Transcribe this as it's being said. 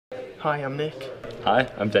Hi, I'm Nick. Hi,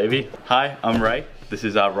 I'm Davey. Hi, I'm Ray. This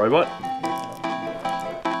is our robot.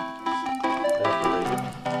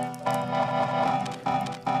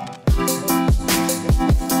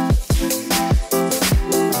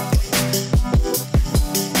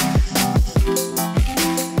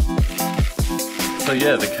 So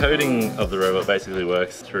yeah, the coding of the robot basically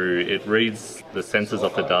works through, it reads the sensors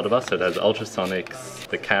off the data bus, so it has ultrasonics,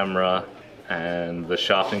 the camera, and the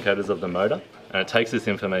shaft encoders of the motor. And it takes this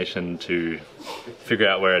information to figure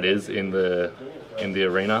out where it is in the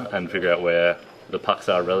arena and figure out where the pucks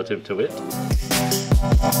are relative to it.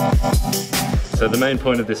 So the main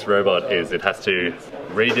point of this robot is it has to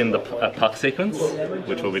read in a puck sequence,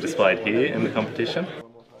 which will be displayed here in the competition.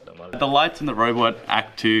 The lights in the robot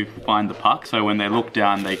act to find the puck, so when they look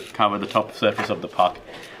down they cover the top surface of the puck.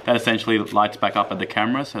 That essentially lights back up at the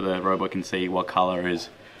camera so the robot can see what colour is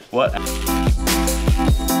what.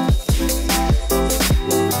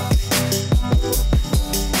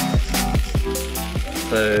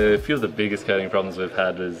 So a few of the biggest coding problems we've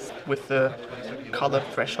had is with the colour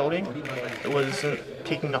thresholding. It wasn't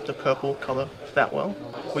picking up the purple colour that well.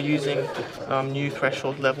 We're using new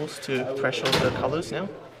threshold levels to threshold the colours now.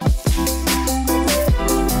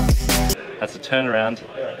 Has to turn around,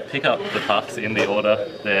 pick up the pucks in the order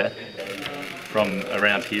there from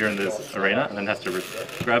around here in this arena, and then has to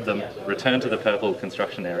grab them, return to the purple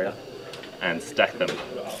construction area and stack them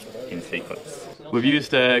in sequence. We've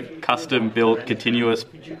used a custom built continuous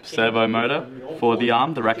servo motor for the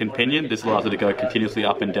arm, the rack and pinion. This allows it to go continuously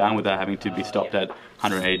up and down without having to be stopped at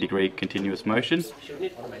 180-degree continuous motion.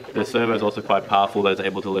 The servo is also quite powerful, that it's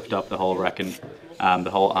able to lift up the whole rack and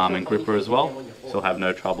the whole arm and gripper as well, so we'll have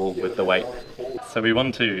no trouble with the weight. So we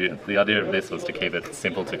wanted to, the idea of this was to keep it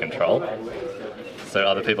simple to control. So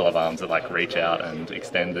other people have arms that like reach out and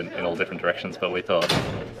extend in all different directions, but we thought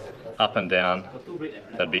up and down,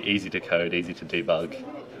 that'd be easy to code, easy to debug,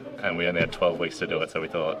 and we only had 12 weeks to do it, so we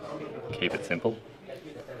thought keep it simple.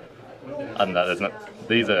 Other than that,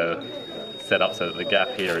 these are set up so that the gap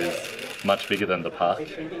here is much bigger than the puck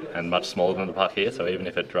and much smaller than the puck here, so even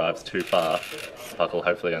if it drives too far, the puck will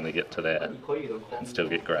hopefully only get to there and still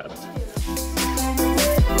get grabbed.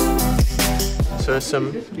 So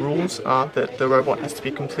some rules are that the robot has to be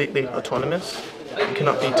completely autonomous. It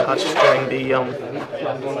cannot be touched during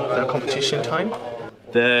the competition time.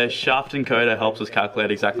 The shaft encoder helps us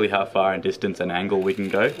calculate exactly how far in distance and angle we can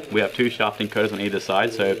go. We have two shaft encoders on either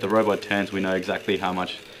side, so if the robot turns we know exactly how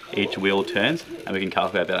much each wheel turns and we can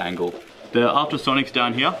calculate that angle. The ultrasonics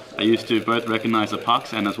down here are used to both recognize the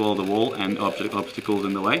pucks and as well the wall and obstacles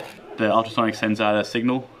in the way. The ultrasonic sends out a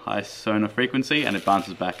signal, high sonar frequency, and it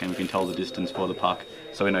bounces back and we can tell the distance for the puck,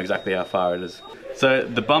 so we know exactly how far it is. So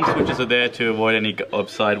the bump switches are there to avoid any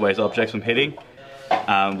sideways objects from hitting.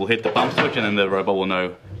 We'll hit the bump switch and then the robot will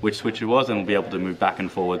know which switch it was and will be able to move back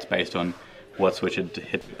and forwards based on what switch it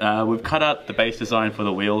hit. We've cut out the base design for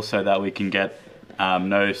the wheels so that we can get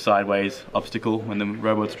no sideways obstacle when the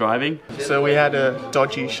robot's driving. So we had a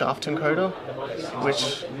dodgy shaft encoder,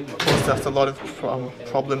 which caused us a lot of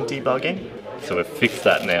problem debugging. So we've fixed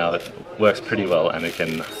that now, it works pretty well and it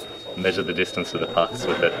can measure the distance of the pucks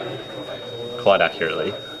with it quite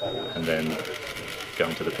accurately and then go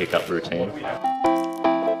into the pickup routine.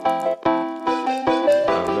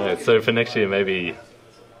 So for next year maybe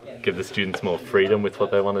give the students more freedom with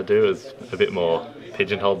what they want to do, is a bit more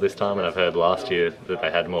pigeonholed this time, and I've heard last year that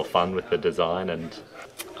they had more fun with the design. And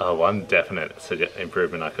one definite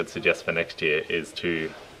improvement I could suggest for next year is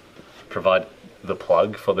to provide the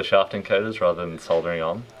plug for the shaft encoders rather than soldering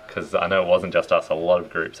on, because I know it wasn't just us, a lot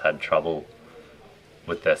of groups had trouble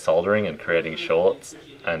with their soldering and creating shorts,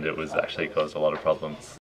 and it was actually caused a lot of problems.